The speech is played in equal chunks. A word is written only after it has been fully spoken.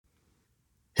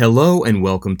Hello and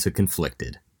welcome to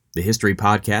Conflicted, the history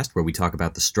podcast where we talk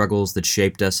about the struggles that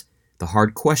shaped us, the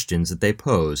hard questions that they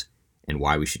pose, and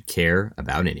why we should care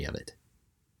about any of it.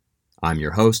 I'm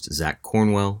your host, Zach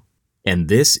Cornwell, and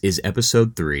this is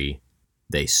episode 3,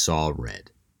 They Saw Red.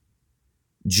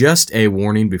 Just a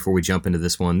warning before we jump into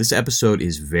this one, this episode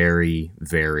is very,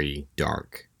 very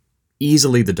dark.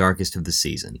 Easily the darkest of the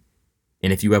season.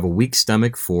 And if you have a weak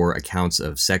stomach for accounts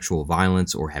of sexual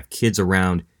violence or have kids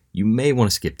around, you may want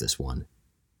to skip this one.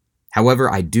 However,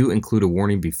 I do include a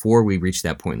warning before we reach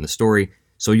that point in the story,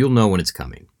 so you'll know when it's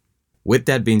coming. With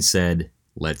that being said,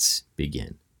 let's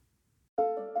begin.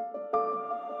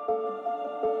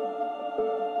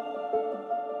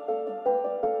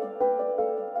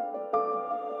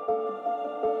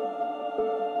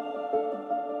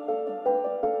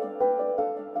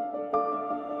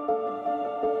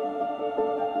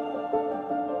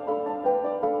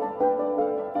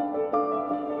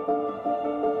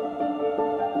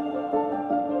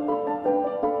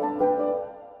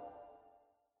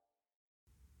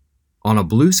 On a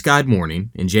blue-skied morning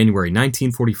in January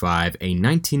 1945, a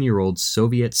 19-year-old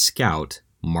Soviet scout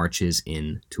marches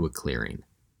into a clearing.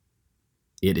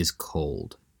 It is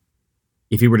cold.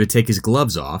 If he were to take his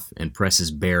gloves off and press his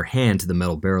bare hand to the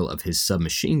metal barrel of his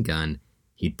submachine gun,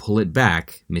 he'd pull it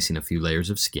back, missing a few layers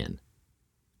of skin.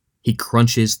 He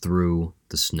crunches through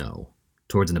the snow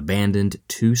towards an abandoned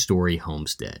 2-story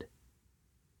homestead.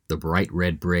 The bright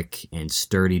red brick and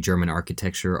sturdy German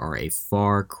architecture are a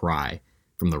far cry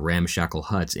from the ramshackle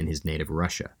huts in his native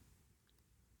Russia.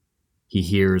 He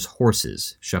hears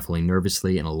horses shuffling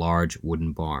nervously in a large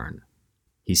wooden barn.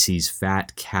 He sees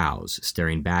fat cows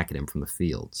staring back at him from the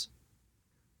fields.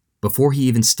 Before he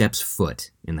even steps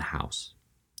foot in the house,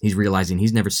 he's realizing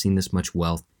he's never seen this much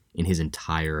wealth in his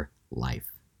entire life.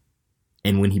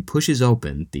 And when he pushes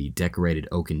open the decorated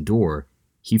oaken door,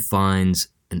 he finds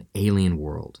an alien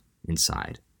world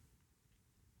inside.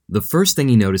 The first thing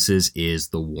he notices is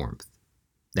the warmth.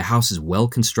 The house is well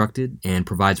constructed and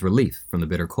provides relief from the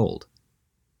bitter cold.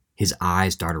 His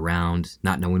eyes dart around,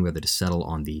 not knowing whether to settle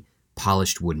on the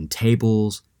polished wooden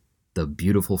tables, the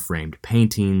beautiful framed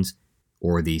paintings,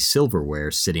 or the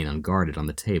silverware sitting unguarded on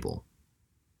the table.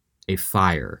 A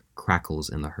fire crackles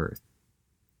in the hearth.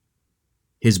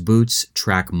 His boots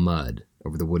track mud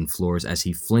over the wooden floors as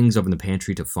he flings open the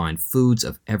pantry to find foods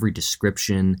of every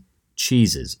description,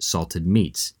 cheeses, salted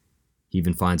meats. He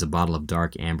even finds a bottle of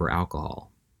dark amber alcohol.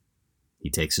 He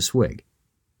takes a swig.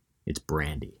 It's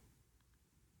brandy.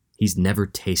 He's never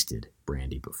tasted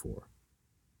brandy before.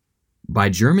 By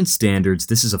German standards,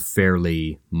 this is a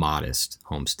fairly modest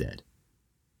homestead.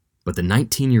 But the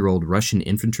 19-year-old Russian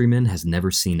infantryman has never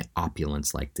seen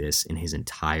opulence like this in his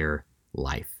entire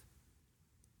life.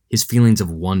 His feelings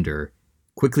of wonder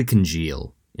quickly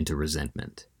congeal into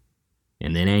resentment,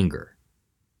 and then anger,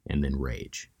 and then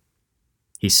rage.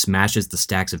 He smashes the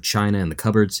stacks of china in the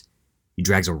cupboards. He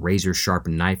drags a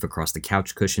razor-sharpened knife across the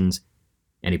couch cushions,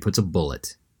 and he puts a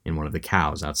bullet in one of the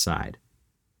cows outside.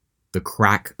 The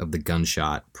crack of the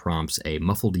gunshot prompts a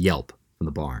muffled yelp from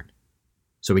the barn,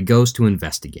 so he goes to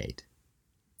investigate.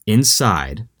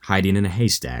 Inside, hiding in a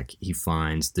haystack, he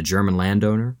finds the German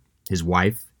landowner, his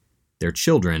wife, their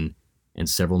children, and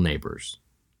several neighbors.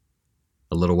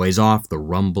 A little ways off, the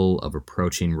rumble of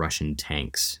approaching Russian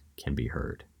tanks can be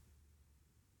heard.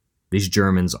 These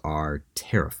Germans are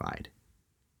terrified.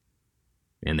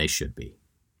 And they should be.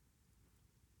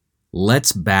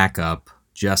 Let's back up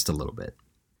just a little bit.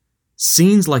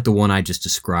 Scenes like the one I just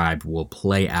described will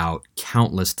play out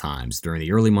countless times during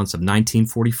the early months of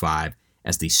 1945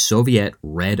 as the Soviet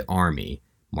Red Army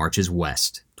marches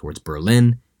west towards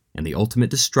Berlin and the ultimate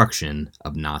destruction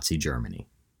of Nazi Germany.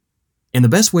 And the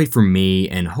best way for me,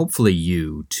 and hopefully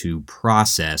you, to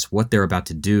process what they're about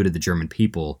to do to the German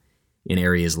people in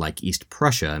areas like East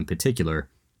Prussia in particular,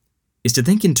 is to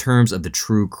think in terms of the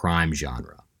true crime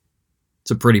genre. It's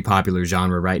a pretty popular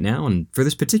genre right now, and for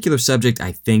this particular subject,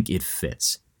 I think it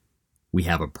fits. We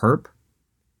have a perp,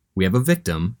 we have a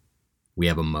victim, we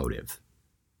have a motive.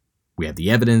 We have the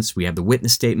evidence, we have the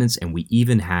witness statements, and we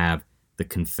even have the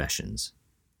confessions.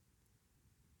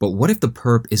 But what if the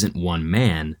perp isn't one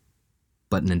man,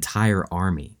 but an entire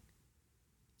army?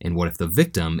 And what if the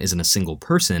victim isn't a single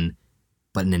person,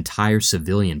 but an entire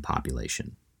civilian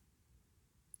population?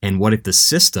 And what if the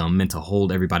system, meant to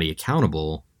hold everybody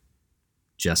accountable,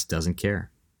 just doesn't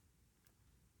care?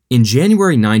 In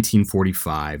January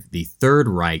 1945, the Third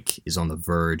Reich is on the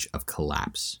verge of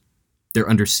collapse. They're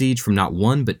under siege from not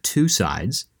one but two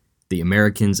sides, the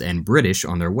Americans and British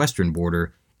on their western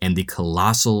border, and the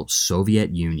colossal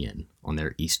Soviet Union on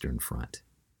their eastern front.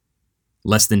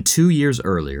 Less than 2 years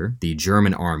earlier, the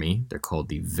German army, they're called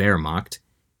the Wehrmacht,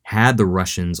 had the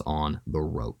Russians on the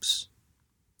ropes.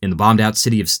 In the bombed-out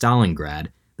city of Stalingrad,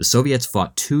 the Soviets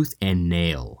fought tooth and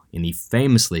nail in the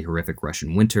famously horrific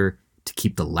Russian winter to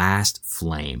keep the last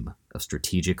flame of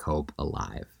strategic hope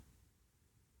alive.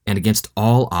 And against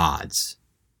all odds,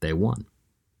 they won.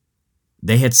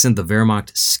 They had sent the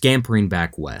Wehrmacht scampering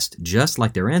back west, just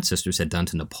like their ancestors had done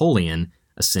to Napoleon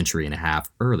a century and a half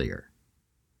earlier.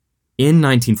 In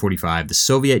 1945, the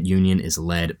Soviet Union is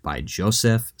led by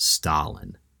Joseph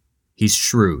Stalin. He's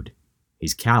shrewd,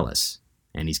 he's callous,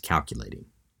 and he's calculating.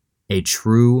 A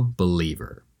true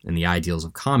believer in the ideals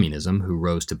of communism who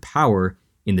rose to power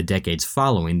in the decades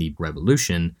following the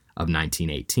revolution of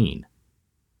 1918.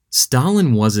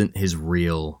 Stalin wasn't his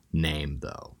real name,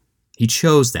 though. He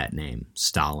chose that name,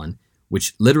 Stalin,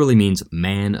 which literally means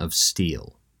man of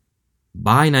steel.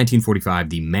 By 1945,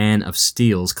 the Man of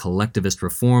Steel's collectivist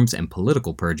reforms and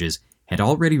political purges had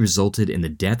already resulted in the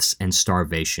deaths and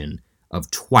starvation of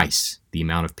twice the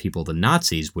amount of people the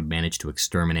Nazis would manage to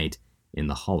exterminate in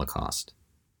the Holocaust.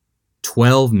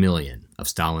 12 million of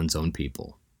Stalin's own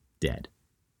people dead,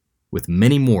 with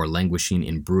many more languishing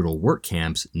in brutal work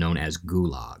camps known as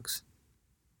gulags.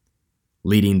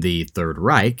 Leading the Third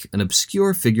Reich, an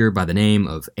obscure figure by the name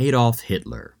of Adolf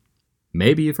Hitler.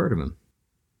 Maybe you've heard of him.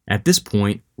 At this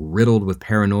point, riddled with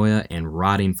paranoia and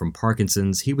rotting from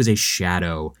Parkinson's, he was a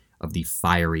shadow of the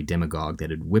fiery demagogue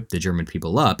that had whipped the German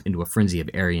people up into a frenzy of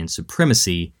Aryan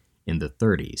supremacy in the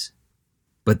 30s.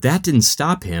 But that didn't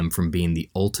stop him from being the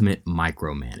ultimate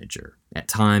micromanager, at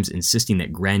times insisting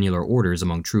that granular orders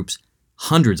among troops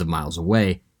hundreds of miles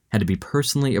away had to be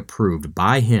personally approved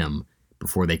by him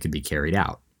before they could be carried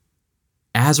out.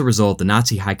 As a result, the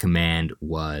Nazi high command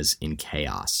was in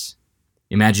chaos.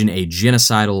 Imagine a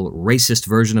genocidal, racist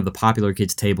version of the Popular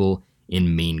Kids table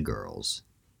in Mean Girls,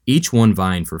 each one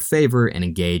vying for favor and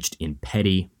engaged in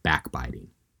petty backbiting.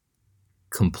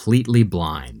 Completely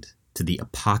blind to the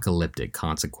apocalyptic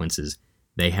consequences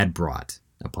they had brought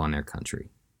upon their country.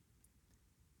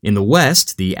 In the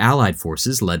West, the Allied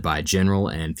forces, led by General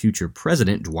and future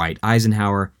President Dwight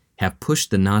Eisenhower, have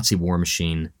pushed the Nazi war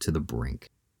machine to the brink,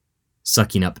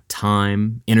 sucking up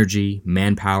time, energy,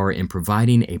 manpower, and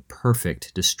providing a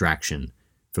perfect distraction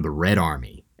for the Red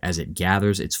Army as it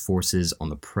gathers its forces on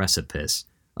the precipice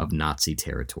of Nazi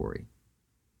territory.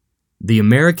 The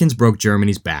Americans broke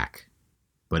Germany's back,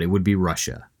 but it would be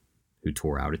Russia who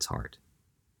tore out its heart.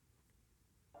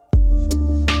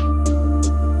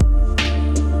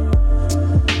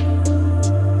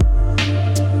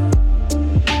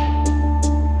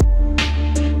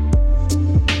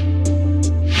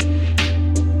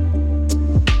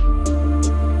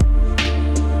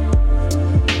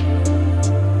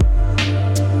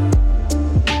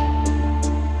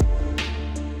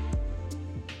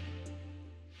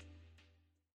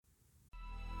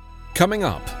 Coming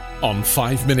up on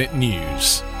 5 Minute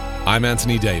News, I'm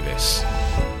Anthony Davis.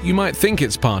 You might think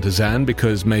it's partisan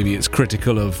because maybe it's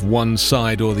critical of one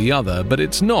side or the other, but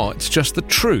it's not, it's just the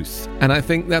truth. And I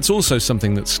think that's also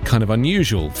something that's kind of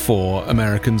unusual for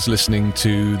Americans listening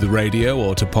to the radio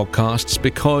or to podcasts,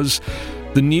 because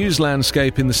the news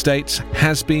landscape in the States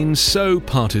has been so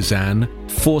partisan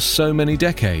for so many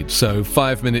decades. So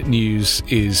 5 Minute News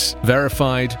is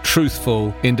verified,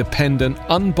 truthful, independent,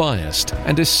 unbiased,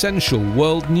 and essential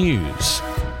world news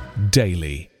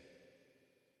daily.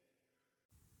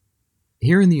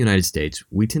 Here in the United States,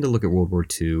 we tend to look at World War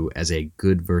II as a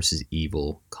good versus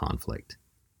evil conflict.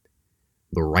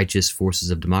 The righteous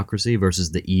forces of democracy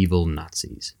versus the evil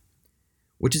Nazis,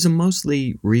 which is a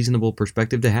mostly reasonable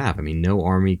perspective to have. I mean, no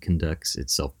army conducts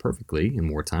itself perfectly in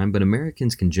wartime, but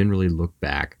Americans can generally look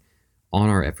back on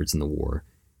our efforts in the war,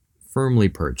 firmly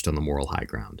perched on the moral high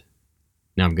ground.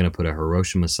 Now, I'm going to put a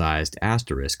Hiroshima-sized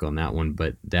asterisk on that one,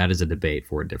 but that is a debate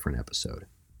for a different episode.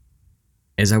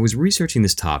 As I was researching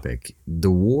this topic,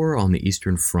 the war on the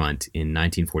Eastern Front in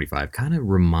 1945 kind of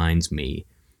reminds me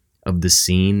of the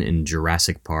scene in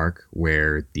Jurassic Park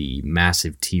where the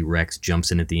massive T-Rex jumps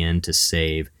in at the end to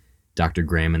save Dr.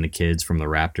 Graham and the kids from the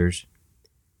raptors.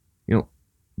 You know,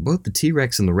 both the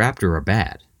T-Rex and the raptor are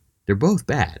bad. They're both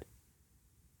bad.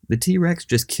 The T-Rex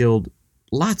just killed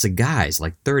lots of guys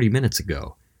like 30 minutes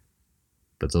ago.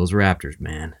 But those raptors,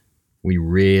 man, we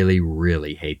really,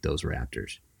 really hate those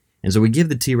raptors. And so we give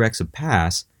the T-Rex a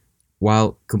pass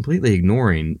while completely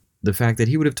ignoring the fact that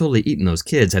he would have totally eaten those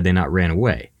kids had they not ran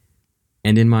away.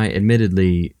 And in my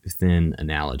admittedly thin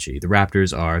analogy, the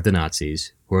raptors are the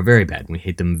Nazis, who are very bad, and we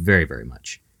hate them very, very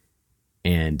much.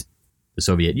 And the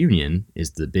Soviet Union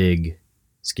is the big,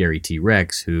 scary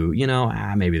T-Rex who,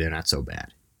 maybe they're not so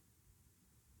bad.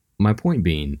 My point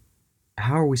being,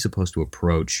 how are we supposed to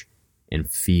approach and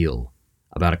feel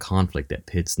about a conflict that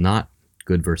pits not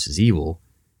good versus evil,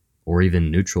 or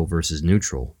even neutral versus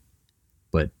neutral,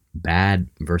 but bad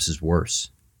versus worse?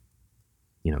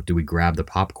 Do we grab the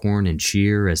popcorn and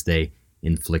cheer as they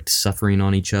inflict suffering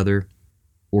on each other?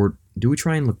 Or do we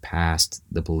try and look past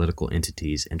the political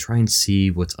entities and try and see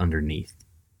what's underneath?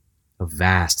 A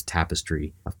vast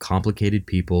tapestry of complicated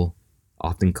people,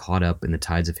 often caught up in the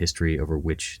tides of history over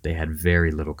which they had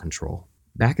very little control.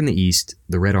 Back in the East,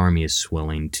 the Red Army is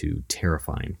swelling to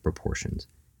terrifying proportions.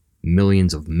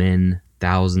 Millions of men,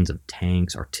 thousands of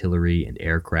tanks, artillery, and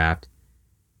aircraft.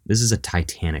 This is a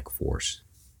titanic force.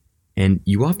 And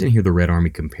you often hear the Red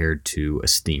Army compared to a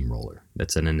steamroller.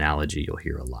 That's an analogy you'll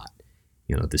hear a lot.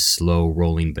 This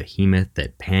slow-rolling behemoth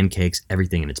that pancakes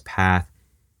everything in its path.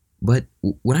 But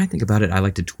when I think about it, I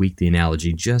like to tweak the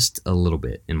analogy just a little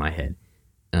bit in my head.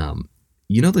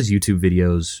 Those YouTube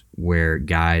videos where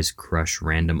guys crush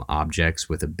random objects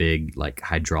with a big,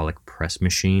 hydraulic press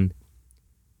machine?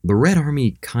 The Red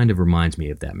Army kind of reminds me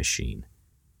of that machine.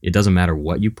 It doesn't matter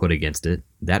what you put against it,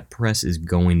 that press is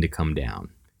going to come down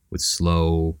with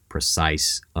slow,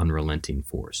 precise, unrelenting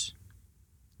force.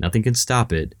 Nothing can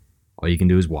stop it. All you can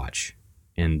do is watch,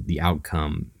 and the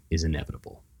outcome is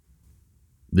inevitable.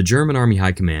 The German Army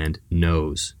High Command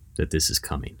knows that this is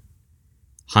coming.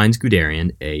 Heinz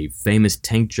Guderian, a famous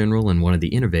tank general and one of the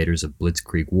innovators of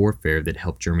blitzkrieg warfare that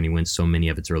helped Germany win so many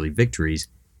of its early victories,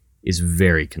 is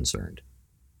very concerned.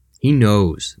 He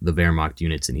knows the Wehrmacht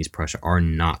units in East Prussia are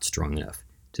not strong enough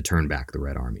to turn back the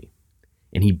Red Army,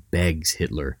 and he begs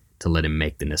Hitler to let him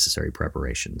make the necessary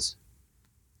preparations.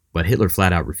 But Hitler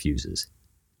flat out refuses.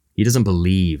 He doesn't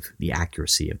believe the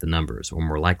accuracy of the numbers, or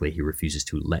more likely, he refuses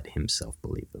to let himself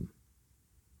believe them.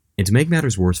 And to make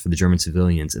matters worse for the German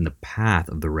civilians in the path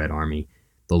of the Red Army,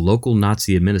 the local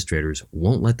Nazi administrators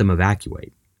won't let them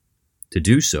evacuate. To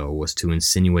do so was to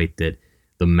insinuate that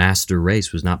the master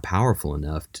race was not powerful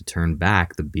enough to turn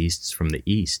back the beasts from the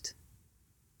east.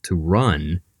 To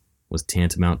run was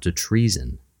tantamount to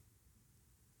treason.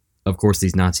 Of course,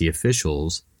 these Nazi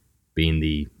officials, being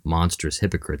the monstrous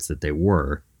hypocrites that they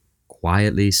were,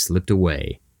 quietly slipped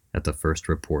away at the first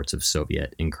reports of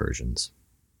Soviet incursions.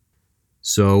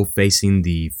 So, facing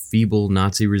the feeble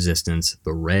Nazi resistance,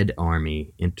 the Red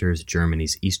Army enters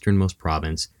Germany's easternmost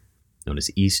province, known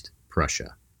as East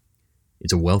Prussia.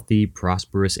 It's a wealthy,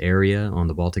 prosperous area on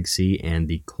the Baltic Sea and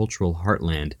the cultural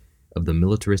heartland of the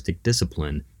militaristic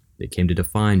discipline that came to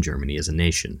define Germany as a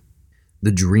nation.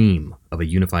 The dream of a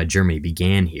unified Germany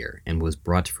began here and was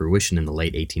brought to fruition in the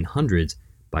late 1800s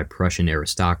by Prussian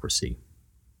aristocracy.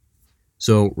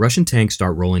 So, Russian tanks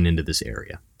start rolling into this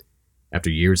area. After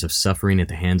years of suffering at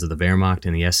the hands of the Wehrmacht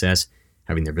and the SS,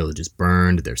 having their villages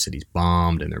burned, their cities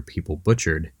bombed, and their people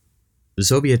butchered, the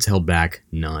Soviets held back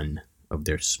none of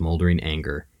their smoldering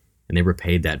anger, and they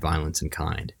repaid that violence in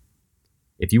kind.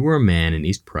 If you were a man in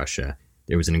East Prussia,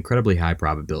 there was an incredibly high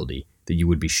probability that you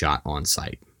would be shot on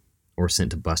sight, or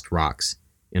sent to bust rocks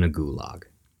in a gulag,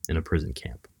 in a prison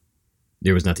camp.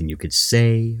 There was nothing you could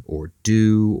say or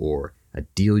do, or a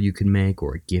deal you could make,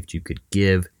 or a gift you could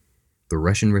give. The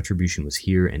Russian retribution was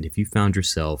here, and if you found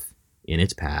yourself in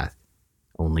its path,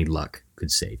 only luck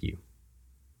could save you.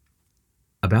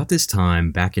 About this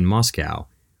time, back in Moscow,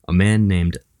 a man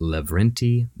named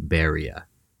Lavrenti Beria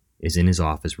is in his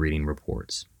office reading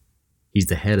reports. He's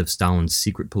the head of Stalin's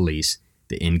secret police,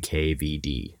 the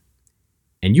NKVD.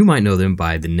 And you might know them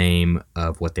by the name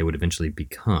of what they would eventually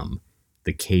become,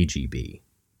 the KGB.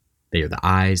 They are the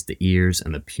eyes, the ears,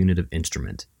 and the punitive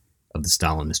instrument of the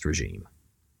Stalinist regime.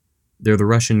 They're the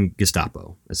Russian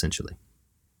Gestapo, essentially.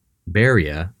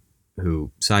 Beria,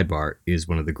 who, sidebar, is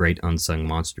one of the great unsung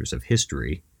monsters of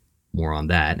history, more on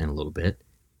that in a little bit,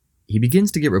 he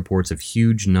begins to get reports of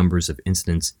huge numbers of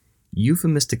incidents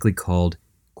euphemistically called,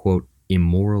 quote,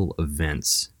 immoral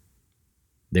events.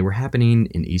 They were happening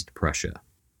in East Prussia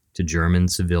to German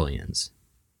civilians,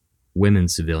 women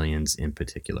civilians in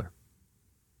particular.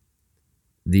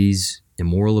 These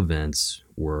immoral events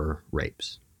were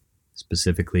rapes,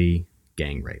 specifically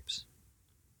gang rapes.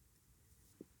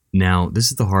 Now,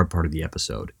 this is the hard part of the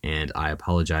episode, and I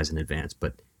apologize in advance,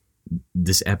 but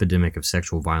this epidemic of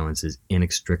sexual violence is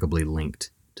inextricably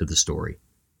linked to the story.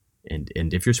 And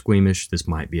if you're squeamish, this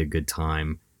might be a good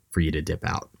time for you to dip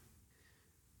out.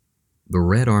 The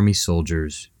Red Army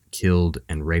soldiers killed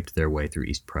and raped their way through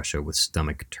East Prussia with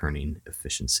stomach-turning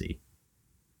efficiency.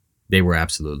 They were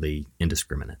absolutely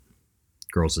indiscriminate.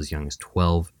 Girls as young as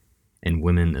 12 and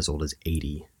women as old as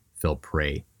 80 fell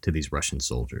prey to these Russian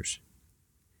soldiers.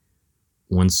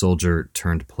 One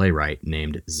soldier-turned-playwright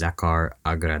named Zakhar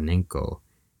Agranenko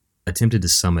attempted to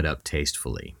sum it up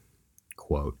tastefully.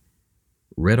 quote,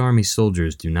 "Red Army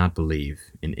soldiers do not believe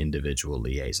in individual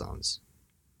liaisons,"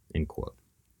 end quote.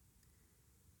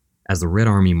 As the Red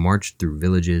Army marched through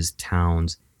villages,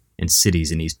 towns, and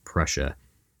cities in East Prussia,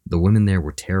 the women there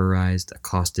were terrorized,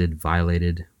 accosted,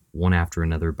 violated, one after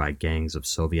another by gangs of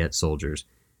Soviet soldiers,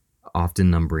 often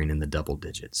numbering in the double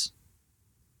digits.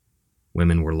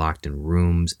 Women were locked in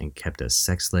rooms and kept as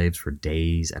sex slaves for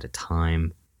days at a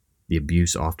time. The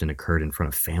abuse often occurred in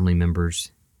front of family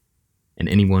members, and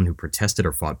anyone who protested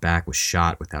or fought back was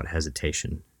shot without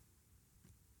hesitation.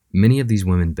 Many of these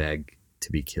women begged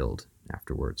to be killed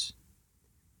afterwards.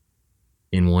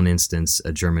 In one instance,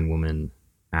 a German woman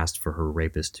asked for her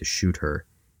rapist to shoot her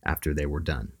after they were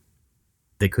done.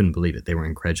 They couldn't believe it. They were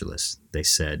incredulous. They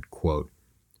said, quote,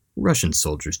 "Russian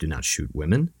soldiers do not shoot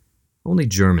women. Only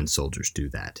German soldiers do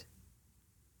that."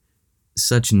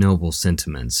 Such noble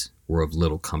sentiments were of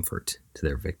little comfort to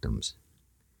their victims.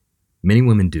 Many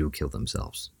women do kill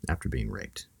themselves after being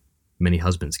raped. Many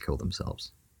husbands kill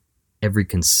themselves. Every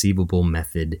conceivable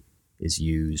method is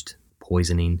used.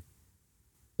 Poisoning.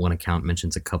 One account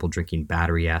mentions a couple drinking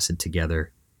battery acid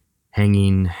together.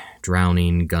 Hanging,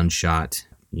 drowning, gunshot,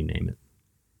 you name it.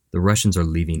 The Russians are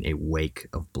leaving a wake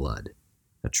of blood,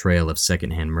 a trail of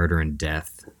secondhand murder and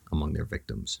death among their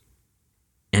victims.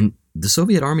 And the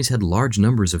Soviet armies had large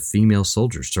numbers of female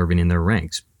soldiers serving in their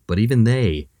ranks, but even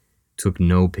they took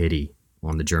no pity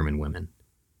on the German women.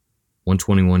 One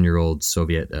 21-year-old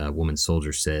Soviet woman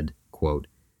soldier said, quote,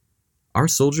 "Our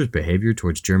soldiers' behavior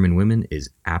towards German women is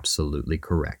absolutely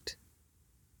correct."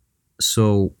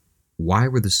 So, why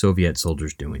were the Soviet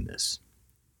soldiers doing this?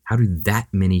 How do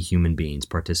that many human beings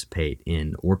participate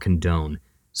in or condone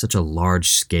such a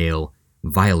large-scale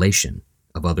violation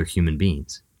of other human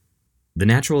beings? The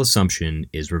natural assumption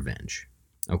is revenge.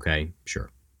 Okay, sure.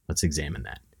 Let's examine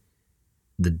that.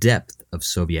 The depth of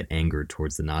Soviet anger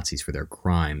towards the Nazis for their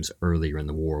crimes earlier in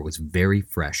the war was very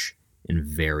fresh and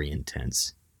very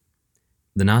intense.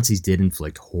 The Nazis did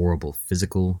inflict horrible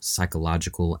physical,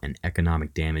 psychological, and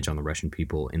economic damage on the Russian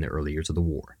people in the early years of the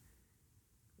war.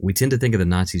 We tend to think of the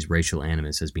Nazis' racial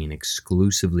animus as being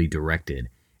exclusively directed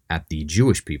at the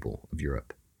Jewish people of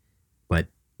Europe, but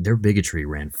their bigotry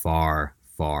ran far,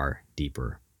 far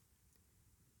deeper.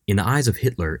 In the eyes of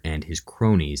Hitler and his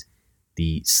cronies,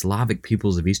 the Slavic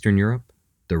peoples of Eastern Europe,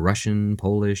 the Russian,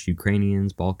 Polish,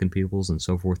 Ukrainians, Balkan peoples, and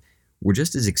so forth, were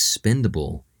just as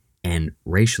expendable and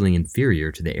racially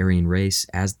inferior to the Aryan race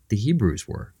as the Hebrews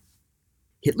were.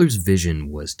 Hitler's vision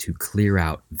was to clear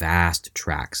out vast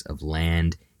tracts of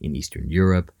land in Eastern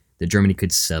Europe that Germany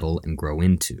could settle and grow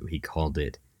into. He called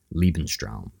it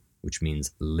Lebensraum, which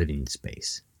means living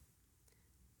space.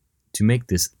 To make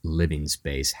this living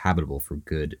space habitable for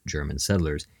good German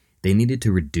settlers, they needed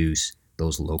to reduce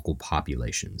those local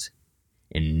populations.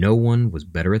 And no one was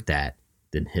better at that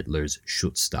than Hitler's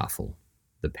Schutzstaffel,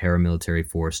 the paramilitary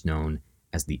force known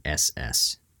as the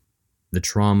SS. The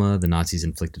trauma the Nazis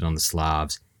inflicted on the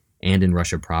Slavs, and in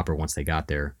Russia proper once they got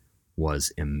there,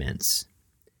 was immense.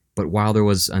 But while there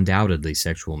was undoubtedly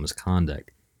sexual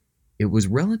misconduct, it was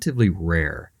relatively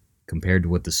rare compared to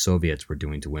what the Soviets were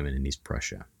doing to women in East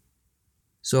Prussia.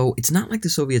 So it's not like the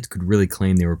Soviets could really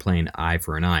claim they were playing eye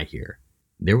for an eye here.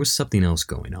 There was something else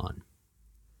going on.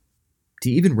 To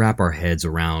even wrap our heads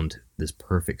around this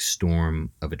perfect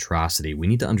storm of atrocity, we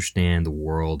need to understand the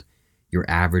world your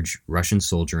average Russian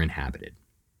soldier inhabited.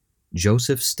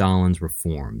 Joseph Stalin's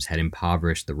reforms had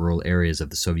impoverished the rural areas of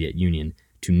the Soviet Union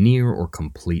to near or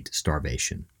complete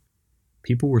starvation.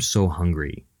 People were so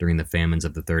hungry during the famines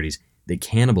of the 30s that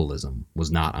cannibalism was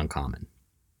not uncommon,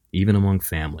 even among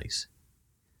families.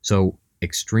 So,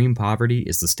 extreme poverty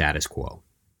is the status quo.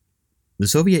 The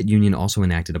Soviet Union also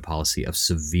enacted a policy of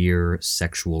severe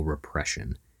sexual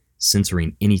repression,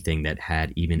 censoring anything that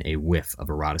had even a whiff of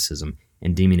eroticism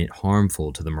and deeming it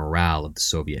harmful to the morale of the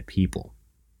Soviet people.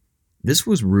 This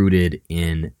was rooted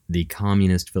in the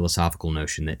communist philosophical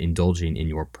notion that indulging in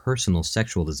your personal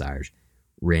sexual desires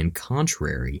ran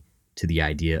contrary to the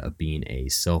idea of being a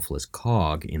selfless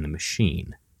cog in the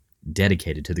machine,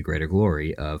 dedicated to the greater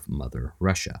glory of Mother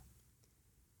Russia.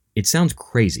 It sounds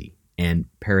crazy and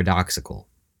paradoxical,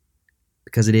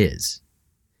 because it is.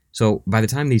 So by the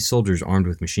time these soldiers armed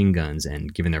with machine guns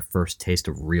and given their first taste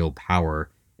of real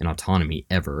power and autonomy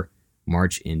ever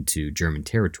march into German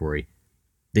territory,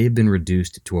 they have been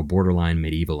reduced to a borderline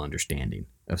medieval understanding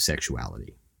of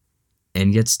sexuality.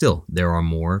 And yet still, there are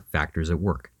more factors at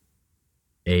work.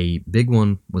 A big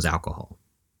one was alcohol.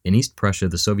 In East Prussia,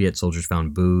 the Soviet soldiers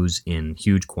found booze in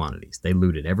huge quantities. They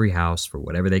looted every house for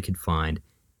whatever they could find,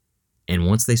 and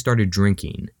once they started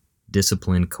drinking,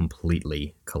 discipline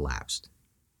completely collapsed.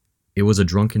 It was a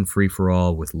drunken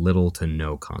free-for-all with little to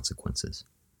no consequences.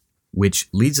 Which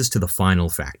leads us to the final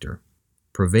factor.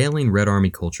 Prevailing Red Army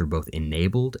culture both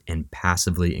enabled and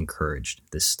passively encouraged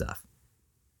this stuff.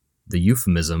 The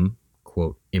euphemism,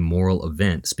 quote, immoral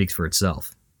event, speaks for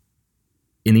itself.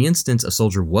 In the instance a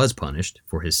soldier was punished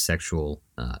for his sexual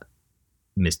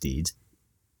misdeeds,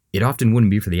 it often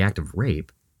wouldn't be for the act of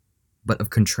rape, but of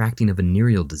contracting a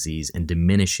venereal disease and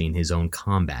diminishing his own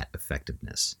combat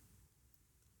effectiveness.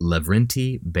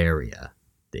 Lavrenti Beria,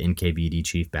 the NKVD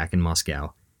chief back in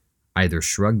Moscow, either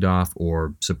shrugged off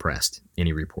or suppressed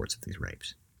any reports of these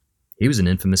rapes. He was an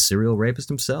infamous serial rapist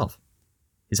himself.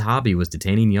 His hobby was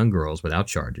detaining young girls without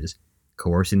charges,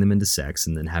 coercing them into sex,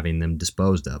 and then having them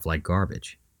disposed of like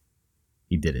garbage.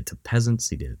 He did it to peasants,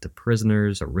 he did it to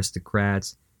prisoners,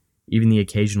 aristocrats, even the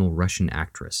occasional Russian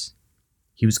actress.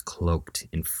 He was cloaked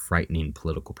in frightening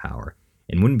political power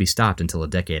and wouldn't be stopped until a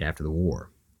decade after the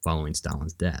war, following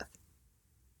Stalin's death.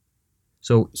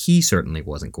 So he certainly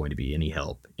wasn't going to be any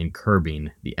help in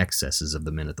curbing the excesses of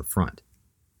the men at the front.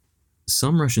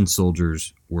 Some Russian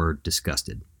soldiers were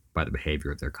disgusted by the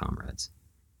behavior of their comrades.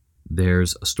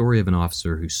 There's a story of an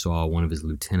officer who saw one of his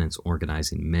lieutenants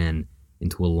organizing men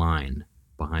into a line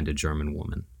behind a German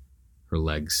woman. Her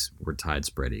legs were tied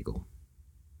spread eagle.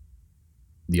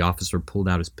 The officer pulled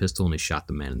out his pistol and he shot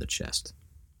the man in the chest,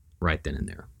 right then and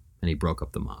there, and he broke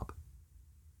up the mob.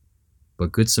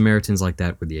 But good Samaritans like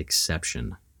that were the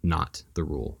exception, not the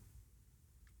rule.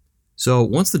 So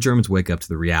once the Germans wake up to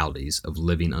the realities of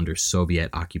living under Soviet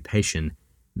occupation,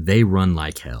 they run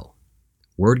like hell.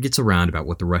 Word gets around about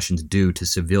what the Russians do to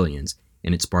civilians,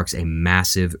 and it sparks a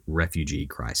massive refugee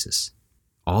crisis.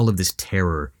 All of this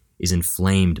terror is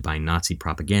inflamed by Nazi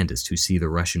propagandists who see the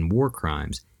Russian war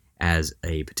crimes as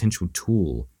a potential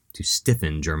tool to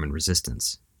stiffen German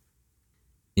resistance.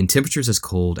 In temperatures as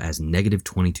cold as negative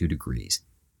 22 degrees,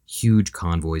 huge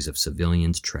convoys of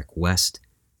civilians trek west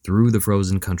through the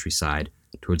frozen countryside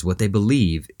towards what they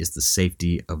believe is the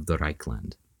safety of the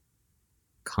Reichland.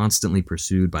 Constantly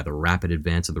pursued by the rapid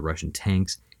advance of the Russian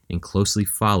tanks and closely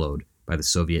followed by the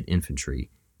Soviet infantry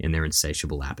in their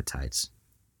insatiable appetites.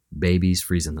 Babies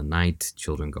freeze in the night,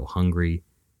 children go hungry,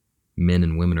 men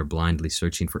and women are blindly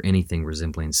searching for anything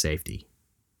resembling safety.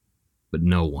 But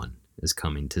no one is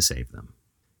coming to save them.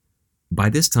 By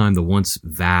this time, the once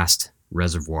vast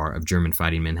reservoir of German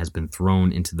fighting men has been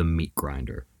thrown into the meat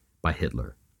grinder by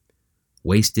Hitler.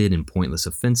 Wasted in pointless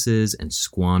offenses and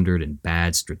squandered in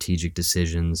bad strategic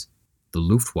decisions, the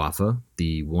Luftwaffe,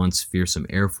 the once fearsome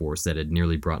air force that had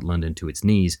nearly brought London to its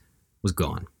knees, was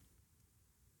gone.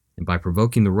 And by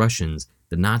provoking the Russians,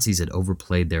 the Nazis had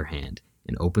overplayed their hand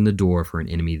and opened the door for an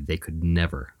enemy they could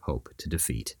never hope to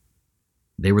defeat.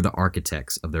 They were the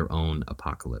architects of their own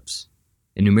apocalypse.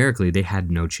 And numerically, they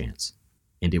had no chance,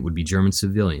 and it would be German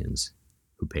civilians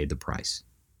who paid the price.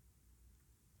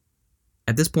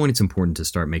 At this point, it's important to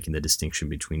start making the distinction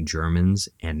between Germans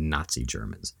and Nazi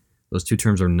Germans. Those two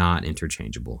terms are not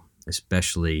interchangeable,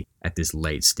 especially at this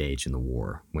late stage in the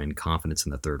war, when confidence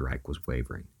in the Third Reich was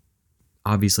wavering.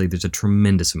 Obviously, there's a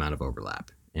tremendous amount of overlap,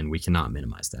 and we cannot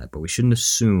minimize that, but we shouldn't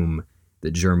assume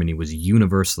that Germany was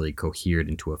universally cohered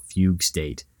into a fugue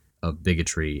state of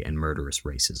bigotry and murderous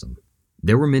racism.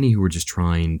 There were many who were just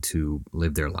trying to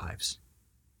live their lives,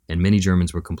 and many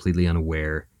Germans were completely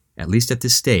unaware, at least at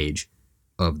this stage,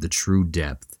 of the true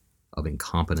depth of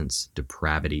incompetence,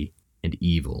 depravity, and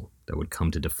evil that would come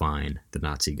to define the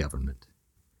Nazi government.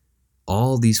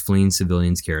 All these fleeing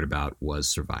civilians cared about was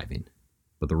surviving,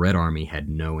 but the Red Army had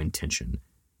no intention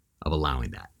of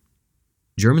allowing that.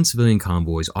 German civilian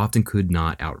convoys often could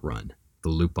not outrun the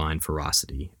lupine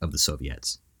ferocity of the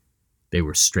Soviets. They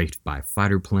were strafed by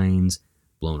fighter planes,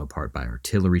 blown apart by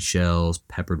artillery shells,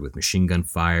 peppered with machine gun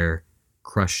fire,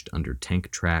 crushed under tank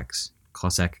tracks.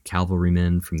 Cossack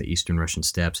cavalrymen from the eastern Russian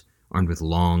steppes, armed with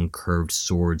long, curved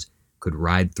swords, could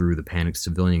ride through the panicked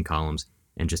civilian columns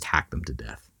and just hack them to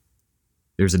death.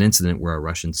 There's an incident where a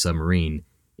Russian submarine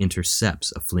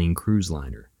intercepts a fleeing cruise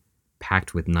liner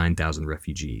packed with 9,000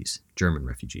 refugees, German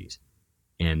refugees,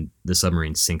 and the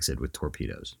submarine sinks it with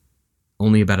torpedoes.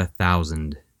 Only about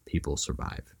 1,000 people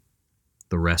survive.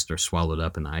 The rest are swallowed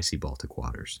up in the icy Baltic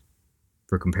waters.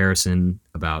 For comparison,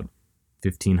 about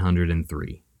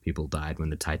 1,503 people died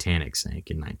when the Titanic sank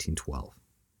in 1912.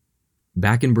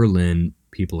 Back in Berlin,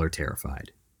 people are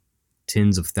terrified.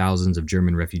 Tens of thousands of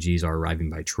German refugees are arriving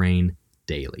by train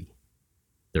daily.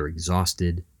 They're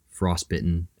exhausted,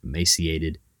 frostbitten,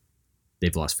 emaciated.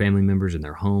 They've lost family members in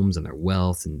their homes and their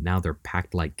wealth, and now they're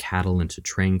packed like cattle into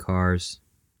train cars.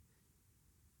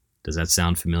 Does that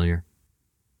sound familiar?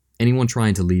 Anyone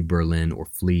trying to leave Berlin or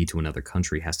flee to another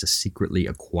country has to secretly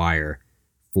acquire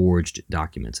forged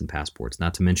documents and passports,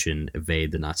 not to mention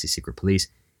evade the Nazi secret police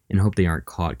and hope they aren't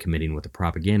caught committing what the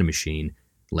propaganda machine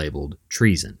labeled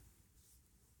treason.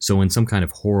 So in some kind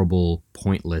of horrible,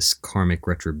 pointless, karmic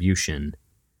retribution,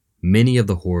 many of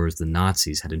the horrors the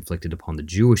Nazis had inflicted upon the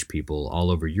Jewish people all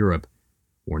over Europe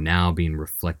were now being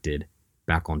reflected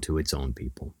back onto its own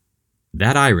people.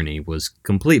 That irony was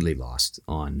completely lost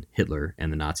on Hitler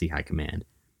and the Nazi high command.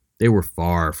 They were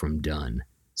far from done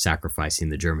sacrificing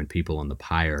the German people on the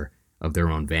pyre of their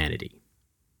own vanity.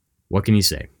 What can you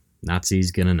say?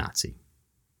 Nazi's gonna Nazi.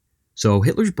 So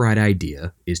Hitler's bright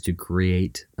idea is to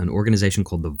create an organization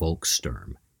called the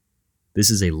Volkssturm. This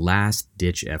is a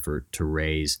last-ditch effort to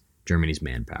raise Germany's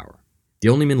manpower. The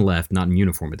only men left not in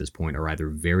uniform at this point are either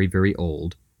very, very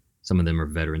old, some of them are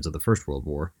veterans of the First World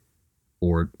War,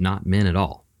 or not men at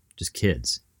all, just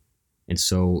kids. And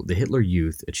so the Hitler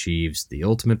Youth achieves the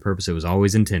ultimate purpose it was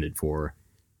always intended for,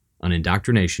 an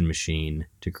indoctrination machine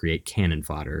to create cannon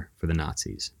fodder for the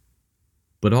Nazis.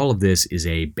 But all of this is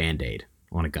a band-aid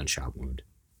on a gunshot wound.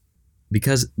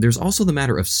 Because there's also the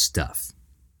matter of stuff.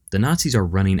 The Nazis are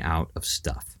running out of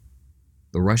stuff.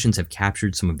 The Russians have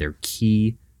captured some of their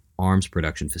key arms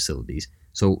production facilities,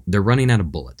 so they're running out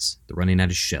of bullets, they're running out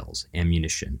of shells,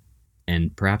 ammunition,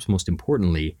 and perhaps most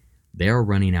importantly, they are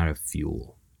running out of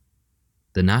fuel.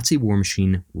 The Nazi war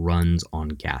machine runs on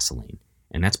gasoline,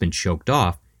 and that's been choked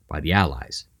off by the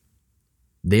Allies.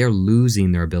 They are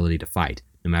losing their ability to fight,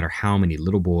 no matter how many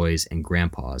little boys and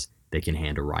grandpas they can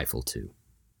hand a rifle to.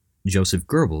 Joseph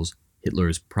Goebbels,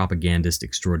 Hitler's propagandist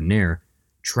extraordinaire,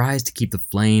 tries to keep the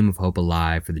flame of hope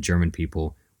alive for the German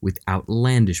people with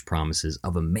outlandish promises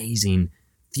of amazing,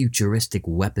 futuristic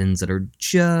weapons that are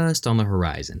just on the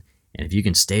horizon. And if you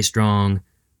can stay strong,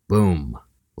 boom,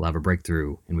 we'll have a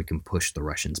breakthrough and we can push the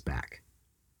Russians back.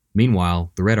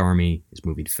 Meanwhile, the Red Army is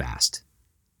moving fast.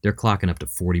 They're clocking up to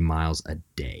 40 miles a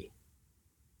day.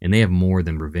 And they have more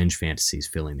than revenge fantasies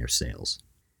filling their sails.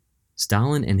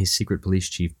 Stalin and his secret police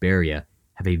chief Beria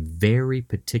have a very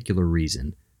particular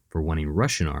reason for wanting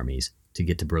Russian armies to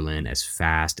get to Berlin as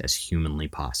fast as humanly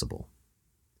possible.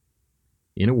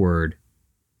 In a word,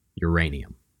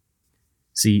 uranium.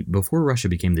 See, before Russia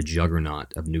became the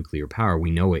juggernaut of nuclear power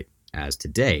we know it as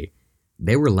today,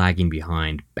 they were lagging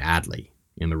behind badly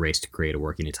in the race to create a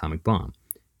working atomic bomb.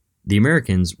 The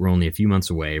Americans were only a few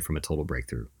months away from a total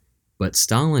breakthrough, but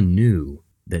Stalin knew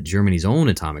that Germany's own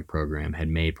atomic program had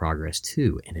made progress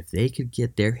too, and if they could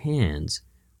get their hands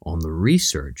on the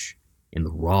research and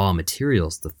the raw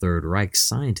materials the Third Reich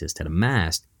scientists had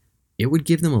amassed, it would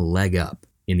give them a leg up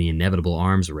in the inevitable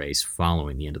arms race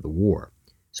following the end of the war.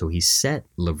 So he set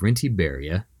Lavrenti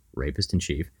Beria,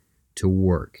 rapist-in-chief, to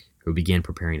work, who began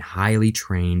preparing highly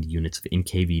trained units of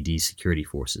NKVD security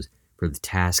forces for the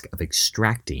task of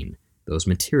extracting those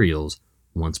materials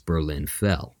once Berlin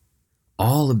fell.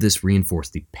 All of this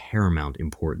reinforced the paramount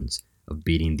importance of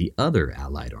beating the other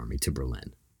Allied army to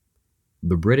Berlin.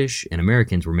 The British and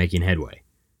Americans were making headway,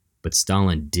 but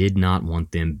Stalin did not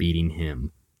want them beating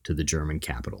him to the German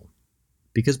capital.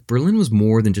 Because Berlin was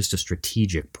more than just a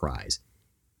strategic prize.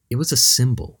 It was a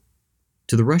symbol.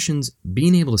 To the Russians,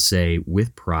 being able to say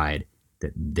with pride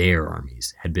that their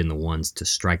armies had been the ones to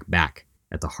strike back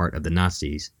at the heart of the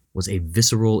Nazis was a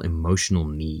visceral emotional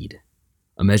need.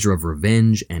 A measure of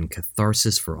revenge and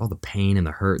catharsis for all the pain and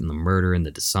the hurt and the murder and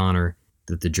the dishonor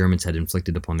that the Germans had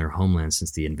inflicted upon their homeland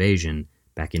since the invasion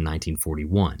back in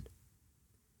 1941.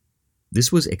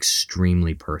 This was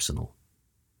extremely personal.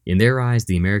 In their eyes,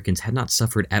 the Americans had not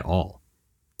suffered at all.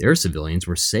 Their civilians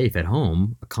were safe at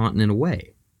home, a continent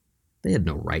away. They had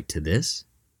no right to this.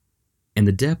 And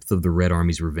the depth of the Red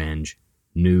Army's revenge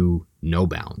knew no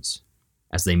bounds.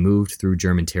 As they moved through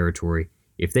German territory,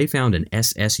 if they found an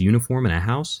SS uniform in a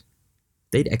house,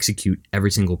 they'd execute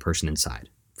every single person inside,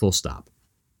 full stop.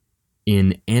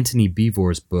 In Antony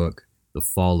Beevor's book, The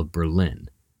Fall of Berlin,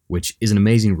 which is an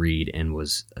amazing read and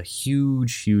was a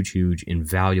huge,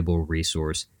 invaluable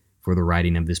resource for the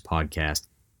writing of this podcast,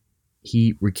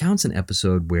 he recounts an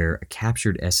episode where a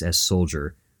captured SS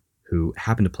soldier who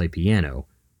happened to play piano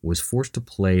was forced to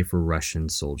play for Russian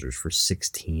soldiers for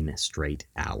 16 straight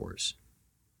hours.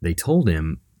 They told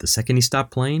him the second he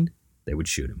stopped playing, they would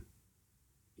shoot him.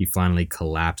 He finally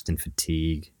collapsed in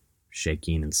fatigue,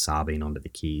 shaking and sobbing onto the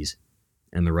keys,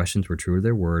 and the Russians were true to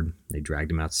their word. They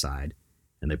dragged him outside,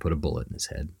 and they put a bullet in his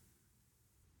head.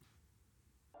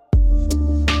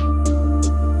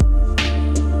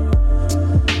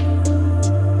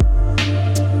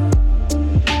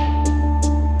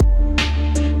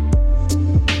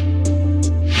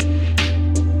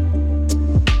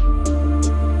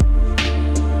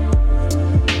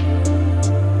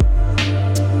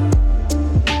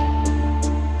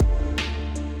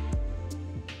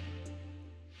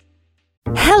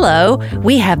 hello.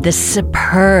 We have this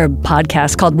superb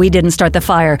podcast called We Didn't Start the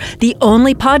Fire, the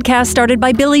only podcast started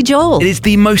by Billy Joel. It is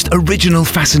the most original,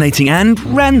 fascinating, and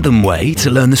random way to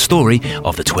learn the story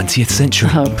of the 20th century.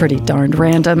 Oh, pretty darned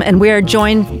random. And we are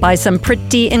joined by some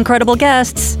pretty incredible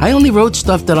guests. I only wrote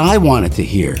stuff that I wanted to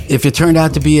hear. If it turned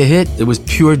out to be a hit, it was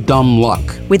pure dumb luck.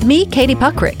 With me, Katie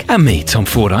Puckrick. And me, Tom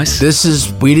Fordyce. This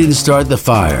is We Didn't Start the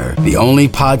Fire, the only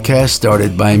podcast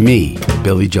started by me,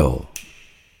 Billy Joel.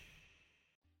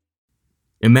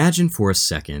 Imagine for a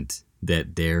second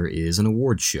that there is an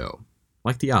award show,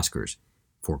 like the Oscars,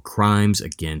 for crimes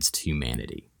against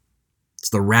humanity.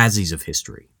 It's the Razzies of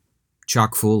history,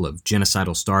 chock full of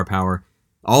genocidal star power.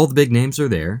 All the big names are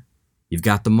there. You've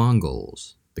got the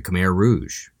Mongols, the Khmer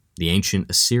Rouge, the ancient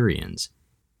Assyrians.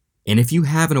 And if you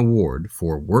have an award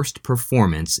for worst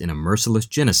performance in a merciless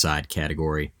genocide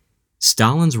category,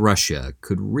 Stalin's Russia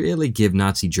could really give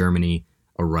Nazi Germany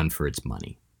a run for its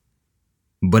money.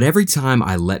 But every time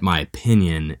I let my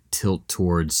opinion tilt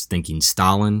towards thinking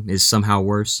Stalin is somehow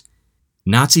worse,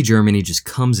 Nazi Germany just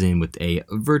comes in with a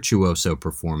virtuoso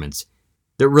performance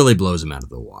that really blows them out of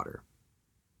the water.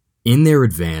 In their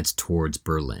advance towards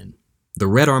Berlin, the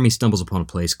Red Army stumbles upon a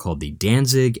place called the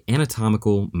Danzig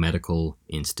Anatomical Medical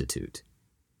Institute.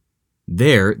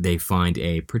 There, they find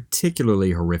a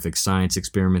particularly horrific science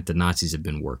experiment the Nazis have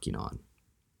been working on.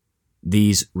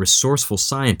 These resourceful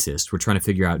scientists were trying to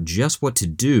figure out just what to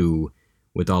do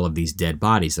with all of these dead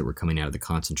bodies that were coming out of the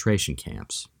concentration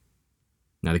camps.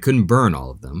 Now, they couldn't burn all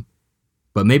of them,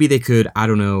 but maybe they could,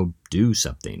 do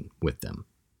something with them.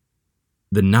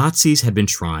 The Nazis had been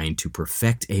trying to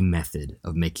perfect a method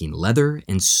of making leather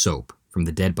and soap from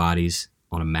the dead bodies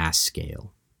on a mass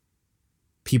scale.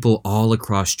 People all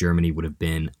across Germany would have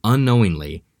been,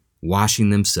 unknowingly,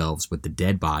 washing themselves with the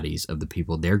dead bodies of the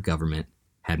people their government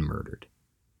had murdered.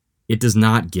 It does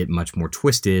not get much more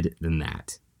twisted than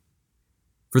that.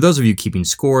 For those of you keeping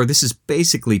score, this is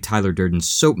basically Tyler Durden's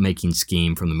soap-making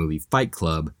scheme from the movie Fight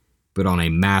Club, but on a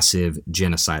massive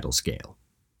genocidal scale.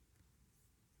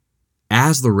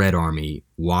 As the Red Army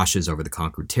washes over the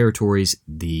conquered territories,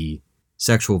 the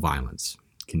sexual violence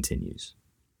continues.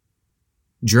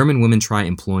 German women try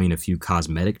employing a few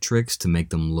cosmetic tricks to make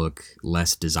them look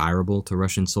less desirable to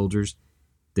Russian soldiers.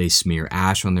 They smear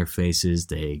ash on their faces,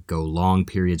 they go long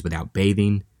periods without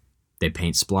bathing, they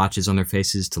paint splotches on their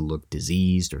faces to look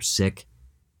diseased or sick,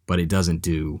 but it doesn't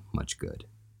do much good.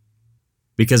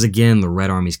 Because again, the Red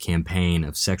Army's campaign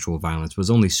of sexual violence was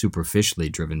only superficially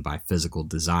driven by physical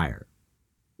desire.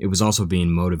 It was also being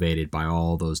motivated by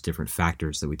all those different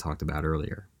factors that we talked about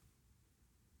earlier.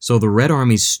 So the Red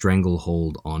Army's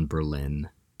stranglehold on Berlin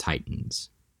tightens.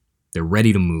 They're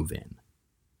ready to move in.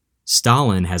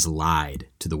 Stalin has lied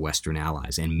to the Western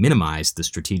Allies and minimized the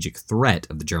strategic threat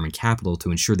of the German capital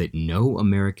to ensure that no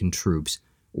American troops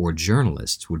or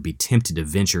journalists would be tempted to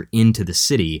venture into the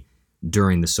city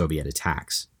during the Soviet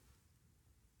attacks.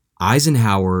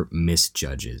 Eisenhower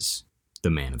misjudges the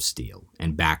Man of Steel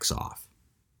and backs off.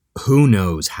 Who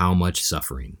knows how much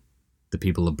suffering the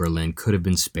people of Berlin could have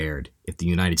been spared if the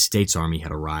United States Army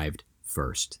had arrived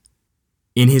first.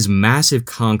 In his massive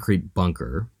concrete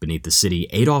bunker beneath the city,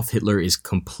 Adolf Hitler is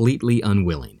completely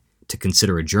unwilling to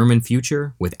consider a German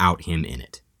future without him in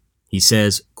it. He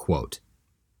says, quote,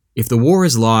 "If the war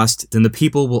is lost, then the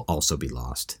people will also be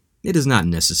lost. It is not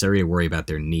necessary to worry about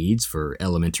their needs for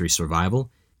elementary survival.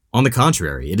 On the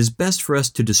contrary, it is best for us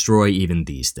to destroy even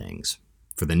these things,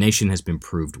 for the nation has been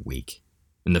proved weak,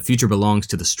 and the future belongs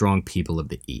to the strong people of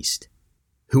the East.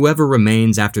 Whoever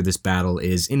remains after this battle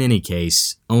is, in any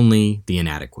case, only the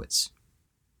inadequates,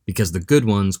 because the good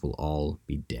ones will all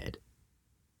be dead."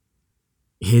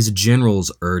 His generals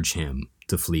urge him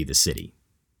to flee the city,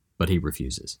 but he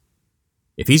refuses.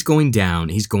 If he's going down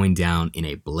in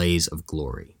a blaze of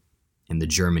glory, and the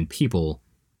German people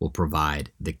will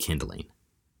provide the kindling.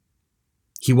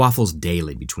 He waffles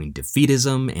daily between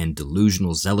defeatism and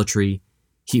delusional zealotry.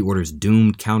 He orders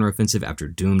doomed counteroffensive after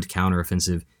doomed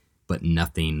counteroffensive, but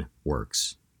nothing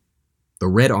works. The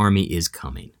Red Army is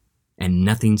coming, and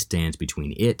nothing stands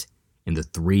between it and the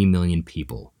 3 million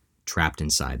people trapped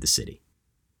inside the city.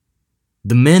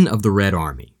 The men of the Red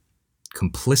Army,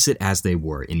 complicit as they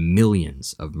were in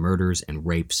millions of murders and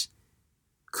rapes,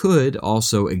 could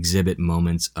also exhibit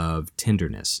moments of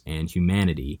tenderness and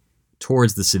humanity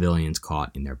towards the civilians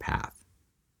caught in their path.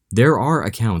 There are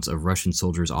accounts of Russian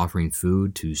soldiers offering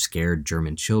food to scared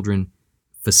German children,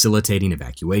 facilitating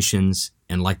evacuations,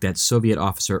 and like that Soviet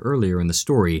officer earlier in the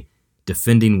story,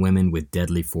 defending women with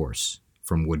deadly force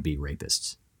from would-be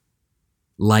rapists.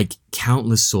 Like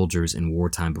countless soldiers in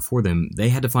wartime before them, they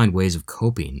had to find ways of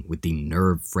coping with the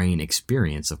nerve-fraying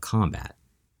experience of combat.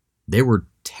 They were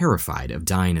terrified of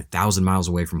dying 1,000 miles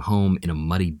away from home in a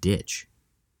muddy ditch,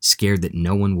 scared that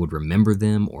no one would remember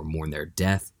them or mourn their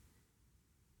death.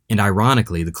 And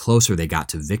ironically, the closer they got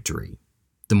to victory,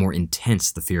 the more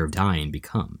intense the fear of dying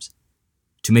becomes.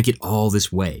 To make it all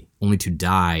this way, only to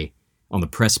die on the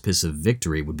precipice of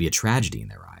victory, would be a tragedy in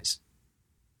their eyes.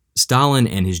 Stalin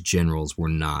and his generals were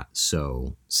not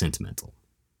so sentimental.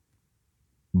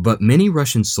 But many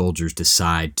Russian soldiers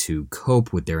decide to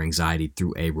cope with their anxiety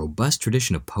through a robust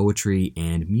tradition of poetry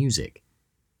and music,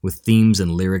 with themes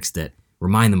and lyrics that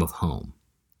remind them of home.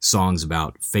 Songs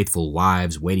about faithful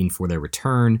wives waiting for their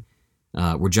return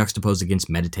were juxtaposed against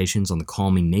meditations on the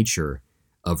calming nature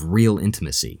of real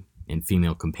intimacy and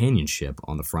female companionship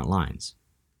on the front lines.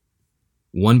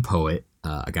 One poet,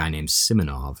 a guy named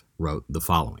Simonov, wrote the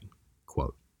following,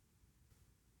 quote,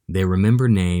 "They remember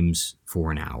names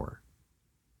for an hour.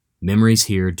 Memories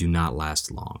here do not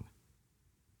last long.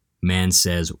 Man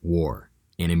says war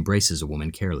and embraces a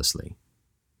woman carelessly.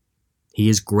 He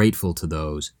is grateful to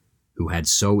those who had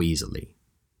so easily,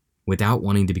 without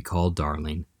wanting to be called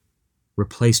darling,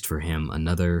 replaced for him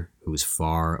another who was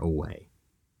far away.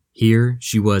 Here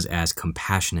she was as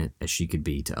compassionate as she could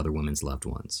be to other women's loved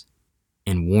ones,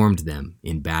 and warmed them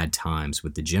in bad times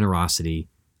with the generosity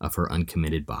of her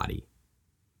uncommitted body.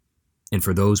 And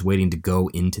for those waiting to go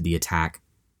into the attack,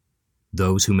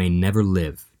 those who may never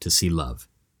live to see love,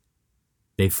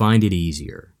 they find it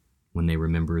easier when they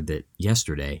remember that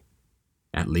yesterday,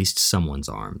 at least someone's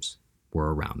arms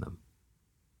were around them."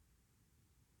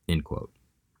 End quote.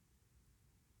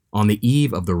 On the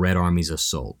eve of the Red Army's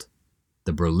assault,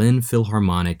 the Berlin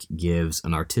Philharmonic gives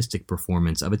an artistic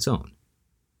performance of its own,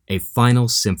 a final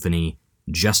symphony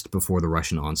just before the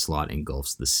Russian onslaught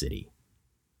engulfs the city.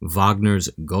 Wagner's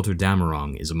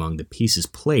Götterdämmerung is among the pieces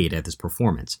played at this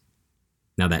performance.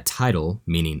 Now that title,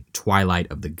 meaning Twilight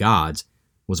of the Gods,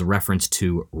 was a reference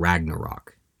to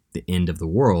Ragnarok, the end of the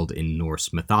world in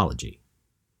Norse mythology.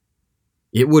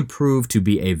 It would prove to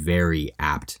be a very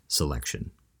apt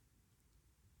selection.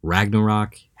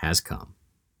 Ragnarok has come.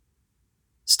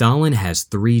 Stalin has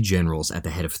 3 generals at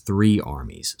the head of 3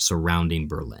 armies surrounding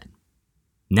Berlin.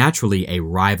 Naturally, a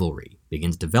rivalry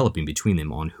begins developing between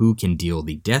them on who can deal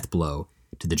the death blow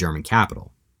to the German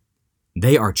capital.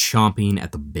 They are chomping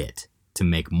at the bit to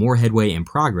make more headway and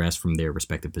progress from their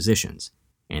respective positions,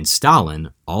 and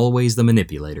Stalin, always the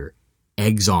manipulator,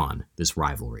 eggs on this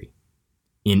rivalry.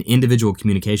 In individual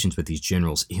communications with these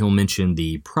generals, he'll mention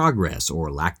the progress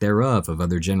or lack thereof of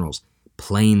other generals,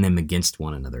 playing them against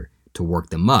one another to work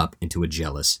them up into a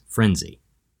jealous frenzy.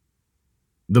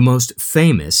 The most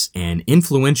famous and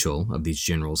influential of these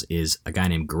generals is a guy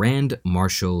named Grand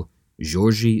Marshal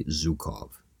Georgy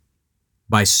Zhukov.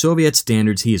 By Soviet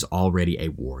standards, he is already a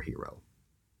war hero,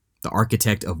 the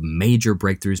architect of major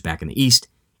breakthroughs back in the East,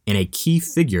 and a key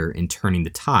figure in turning the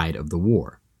tide of the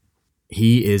war.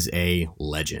 He is a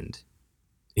legend.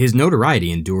 His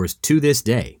notoriety endures to this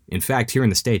day. In fact, here in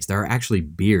the States, there are actually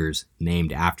beers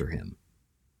named after him.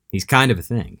 He's kind of a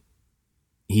thing.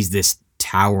 He's this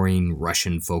towering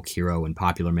Russian folk hero in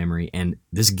popular memory, and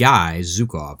this guy,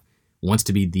 Zhukov, wants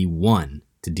to be the one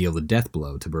to deal the death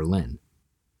blow to Berlin.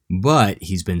 But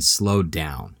he's been slowed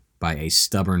down by a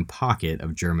stubborn pocket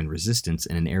of German resistance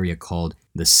in an area called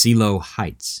the Seelow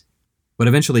Heights. But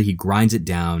eventually he grinds it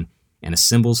down and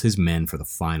assembles his men for the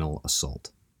final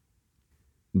assault.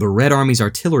 The Red Army's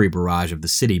artillery barrage of the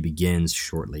city begins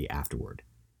shortly afterward.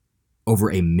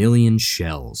 Over 1 million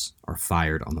shells are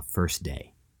fired on the first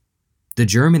day. The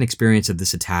German experience of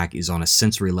this attack is on a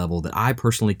sensory level that I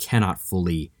personally cannot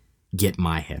fully get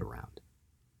my head around.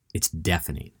 It's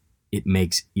deafening. It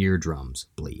makes eardrums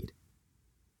bleed.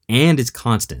 And it's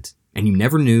constant, and you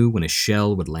never knew when a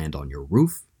shell would land on your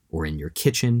roof or in your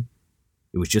kitchen.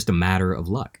 It was just a matter of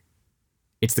luck.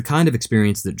 It's the kind of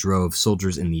experience that drove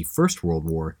soldiers in the First World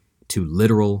War to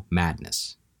literal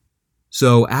madness.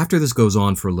 So after this goes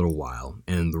on for a little while,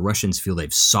 and the Russians feel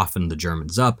they've softened the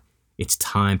Germans up, it's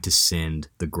time to send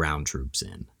the ground troops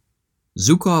in.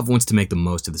 Zhukov wants to make the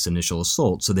most of this initial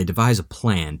assault, so they devise a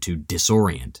plan to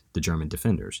disorient the German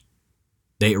defenders.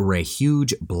 They array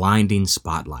huge, blinding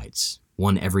spotlights,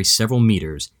 one every several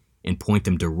meters, and point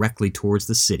them directly towards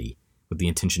the city with the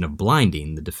intention of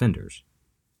blinding the defenders.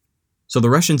 So the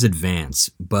Russians advance,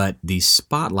 but the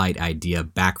spotlight idea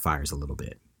backfires a little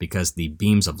bit because the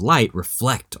beams of light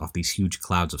reflect off these huge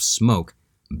clouds of smoke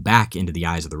back into the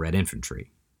eyes of the Red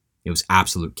Infantry. It was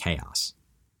absolute chaos.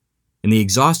 And the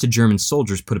exhausted German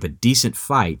soldiers put up a decent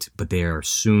fight, but they are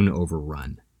soon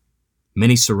overrun.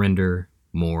 Many surrender,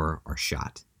 more are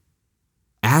shot.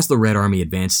 As the Red Army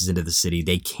advances into the city,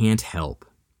 they can't help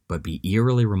but be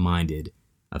eerily reminded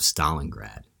of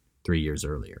Stalingrad, 3 years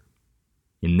earlier.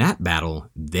 In that battle,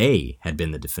 they had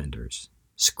been the defenders,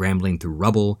 scrambling through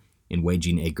rubble and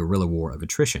waging a guerrilla war of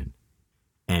attrition.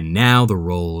 And now the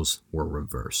roles were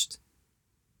reversed.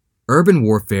 Urban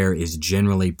warfare is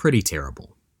generally pretty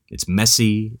terrible. It's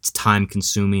messy, it's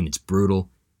time-consuming, it's brutal.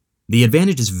 The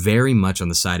advantage is very much on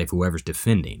the side of whoever's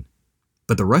defending.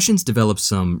 But the Russians developed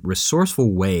some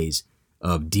resourceful ways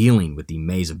of dealing with the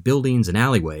maze of buildings and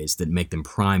alleyways that make them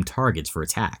prime targets for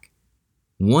attack.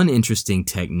 One interesting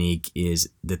technique is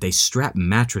that they strap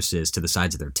mattresses to the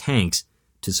sides of their tanks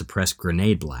to suppress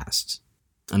grenade blasts.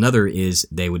 Another is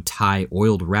they would tie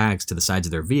oiled rags to the sides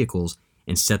of their vehicles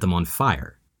and set them on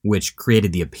fire, which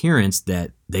created the appearance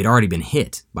that they'd already been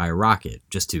hit by a rocket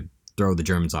just to throw the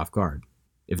Germans off guard.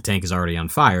 If a tank is already on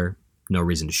fire, no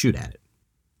reason to shoot at it.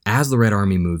 As the Red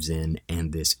Army moves in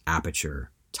and this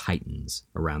aperture tightens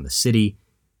around the city,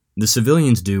 the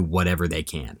civilians do whatever they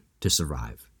can to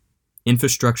survive.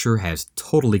 Infrastructure has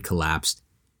totally collapsed.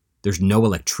 There's no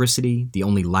electricity. The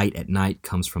only light at night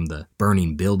comes from the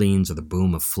burning buildings or the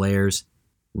boom of flares.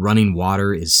 Running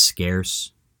water is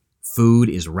scarce. Food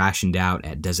is rationed out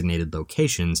at designated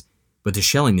locations, but the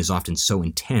shelling is often so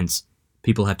intense,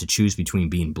 people have to choose between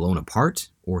being blown apart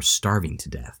or starving to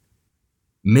death.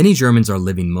 Many Germans are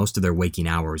living most of their waking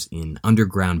hours in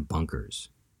underground bunkers.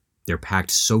 They're packed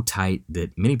so tight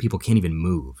that many people can't even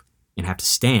move and have to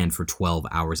stand for 12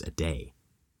 hours a day.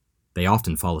 They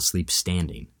often fall asleep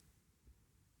standing.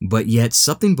 But yet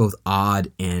something both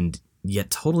odd and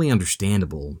yet totally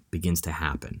understandable begins to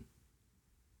happen.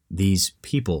 These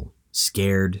people,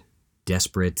 scared,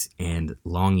 desperate, and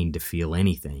longing to feel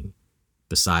anything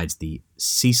besides the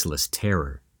ceaseless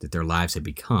terror that their lives had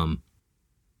become,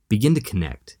 begin to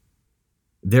connect.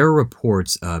 There are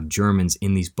reports of Germans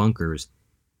in these bunkers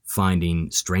finding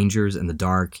strangers in the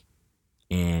dark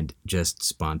and just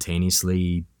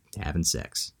spontaneously having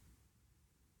sex.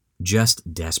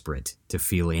 Just desperate to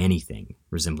feel anything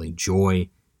resembling joy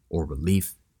or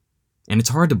relief. And it's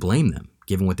hard to blame them,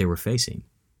 given what they were facing.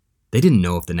 They didn't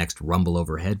know if the next rumble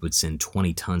overhead would send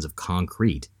 20 tons of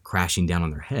concrete crashing down on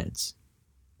their heads,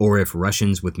 or if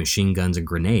Russians with machine guns and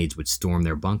grenades would storm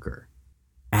their bunker.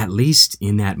 At least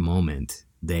in that moment,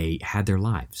 they had their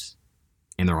lives,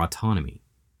 and their autonomy,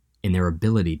 and their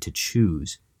ability to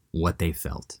choose what they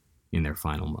felt in their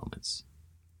final moments.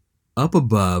 Up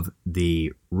above,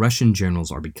 the Russian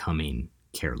generals are becoming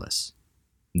careless.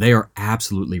 They are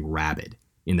absolutely rabid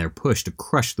in their push to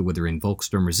crush the withering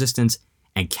Volkssturm resistance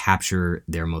and capture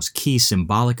their most key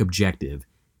symbolic objective,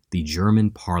 the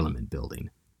German parliament building,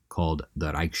 called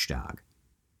the Reichstag.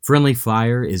 Friendly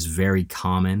fire is very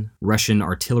common. Russian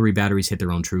artillery batteries hit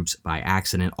their own troops by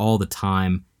accident all the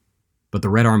time, but the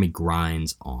Red Army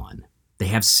grinds on. They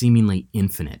have seemingly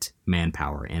infinite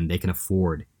manpower, and they can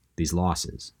afford these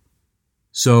losses.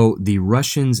 So the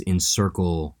Russians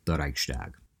encircle the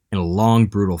Reichstag, and a long,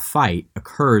 brutal fight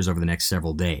occurs over the next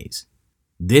several days.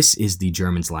 This is the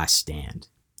Germans' last stand,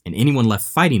 and anyone left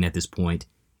fighting at this point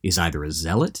is either a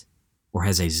zealot or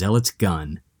has a zealot's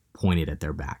gun pointed at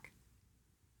their back.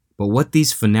 But what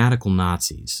these fanatical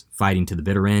Nazis, fighting to the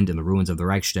bitter end in the ruins of the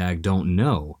Reichstag, don't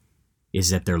know is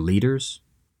that their leaders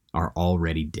are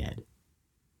already dead.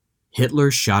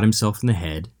 Hitler shot himself in the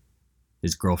head.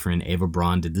 His girlfriend Eva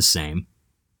Braun did the same.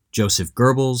 Joseph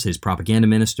Goebbels, his propaganda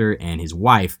minister, and his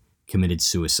wife committed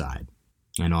suicide.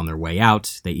 And on their way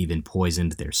out, they even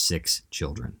poisoned their 6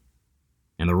 children.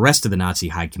 And the rest of the Nazi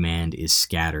high command is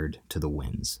scattered to the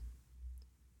winds.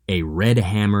 A red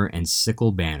hammer and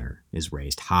sickle banner is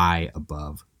raised high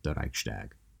above the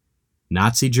Reichstag.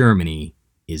 Nazi Germany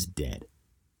is dead.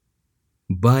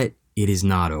 But it is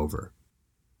not over.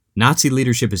 Nazi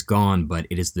leadership is gone, but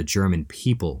it is the German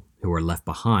people who are left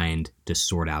behind to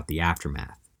sort out the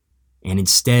aftermath. And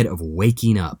instead of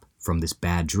waking up from this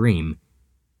bad dream,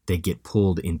 they get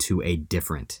pulled into a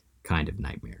different kind of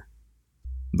nightmare.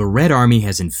 The Red Army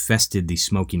has infested the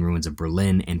smoking ruins of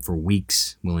Berlin and for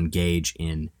weeks will engage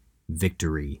in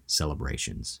victory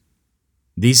celebrations.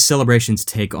 These celebrations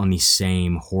take on the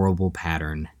same horrible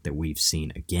pattern that we've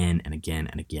seen again and again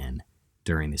and again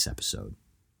during this episode.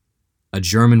 A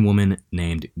German woman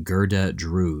named Gerda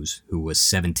Drews, who was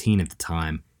 17 at the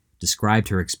time, described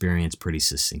her experience pretty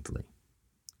succinctly.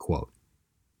 Quote,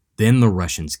 "Then the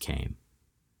Russians came.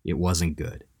 It wasn't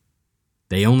good.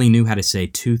 They only knew how to say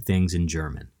 2 things in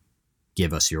German.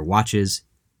 Give us your watches,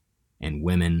 and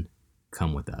women,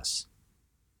 come with us."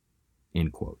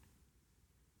 End quote.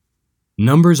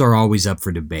 Numbers are always up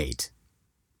for debate,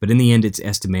 but in the end it's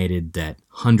estimated that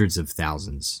hundreds of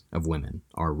thousands of women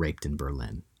are raped in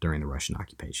Berlin during the Russian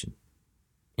occupation,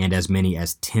 and as many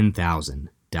as 10,000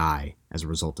 die as a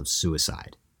result of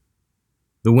suicide.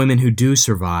 The women who do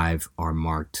survive are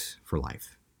marked for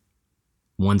life.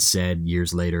 One said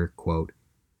years later, quote,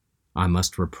 "I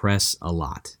must repress a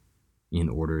lot in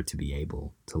order to be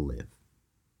able to live."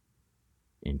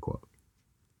 End quote.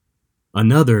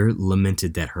 Another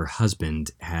lamented that her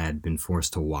husband had been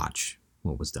forced to watch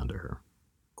what was done to her.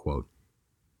 Quote,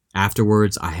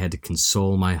 "Afterwards, I had to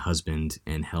console my husband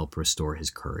and help restore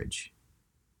his courage.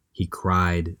 He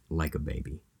cried like a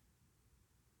baby."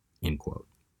 End quote.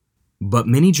 But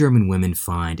many German women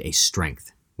find a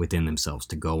strength within themselves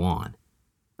to go on,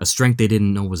 a strength they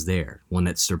didn't know was there, one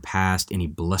that surpassed any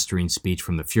blustering speech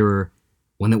from the Fuhrer,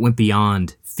 one that went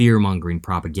beyond fear-mongering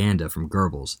propaganda from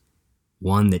Goebbels,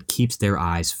 one that keeps their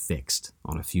eyes fixed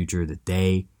on a future that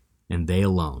they, and they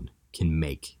alone, can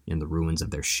make in the ruins of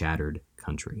their shattered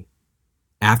country.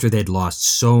 After they'd lost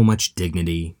so much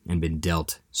dignity and been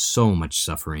dealt so much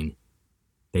suffering,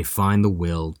 they find the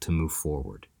will to move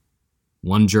forward.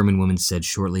 One German woman said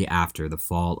shortly after the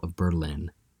fall of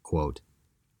Berlin, quote,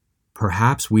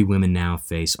 "Perhaps we women now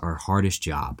face our hardest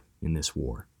job in this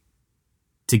war,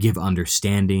 to give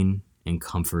understanding and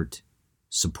comfort,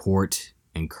 support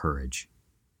and courage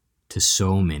to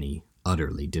so many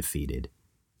utterly defeated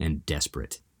and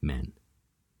desperate men."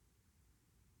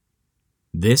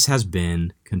 This has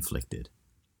been Conflicted.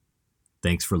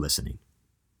 Thanks for listening.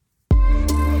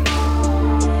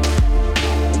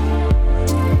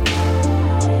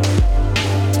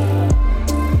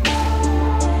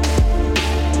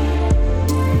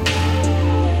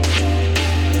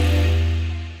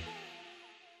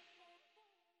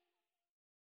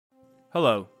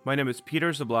 Hello, my name is Peter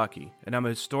Zablocki, and I'm a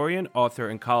historian, author,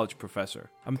 and college professor.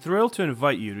 I'm thrilled to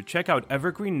invite you to check out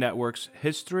Evergreen Network's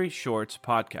History Shorts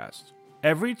podcast.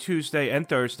 Every Tuesday and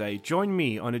Thursday, join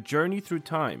me on a journey through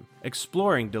time,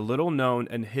 exploring the little-known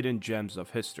and hidden gems of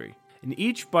history. In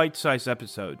each bite-sized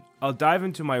episode, I'll dive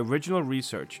into my original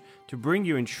research to bring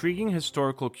you intriguing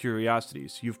historical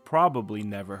curiosities you've probably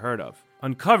never heard of,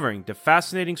 uncovering the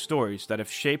fascinating stories that have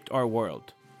shaped our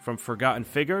world, from forgotten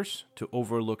figures to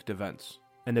overlooked events.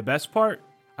 And the best part?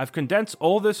 I've condensed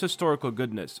all this historical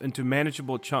goodness into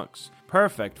manageable chunks,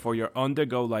 perfect for your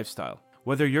on-the-go lifestyle.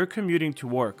 Whether you're commuting to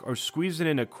work or squeezing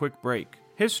in a quick break,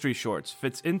 History Shorts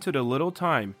fits into the little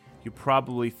time you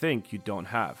probably think you don't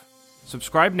have.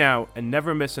 Subscribe now and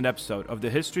never miss an episode of the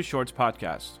History Shorts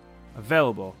podcast,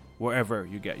 available wherever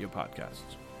you get your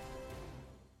podcasts.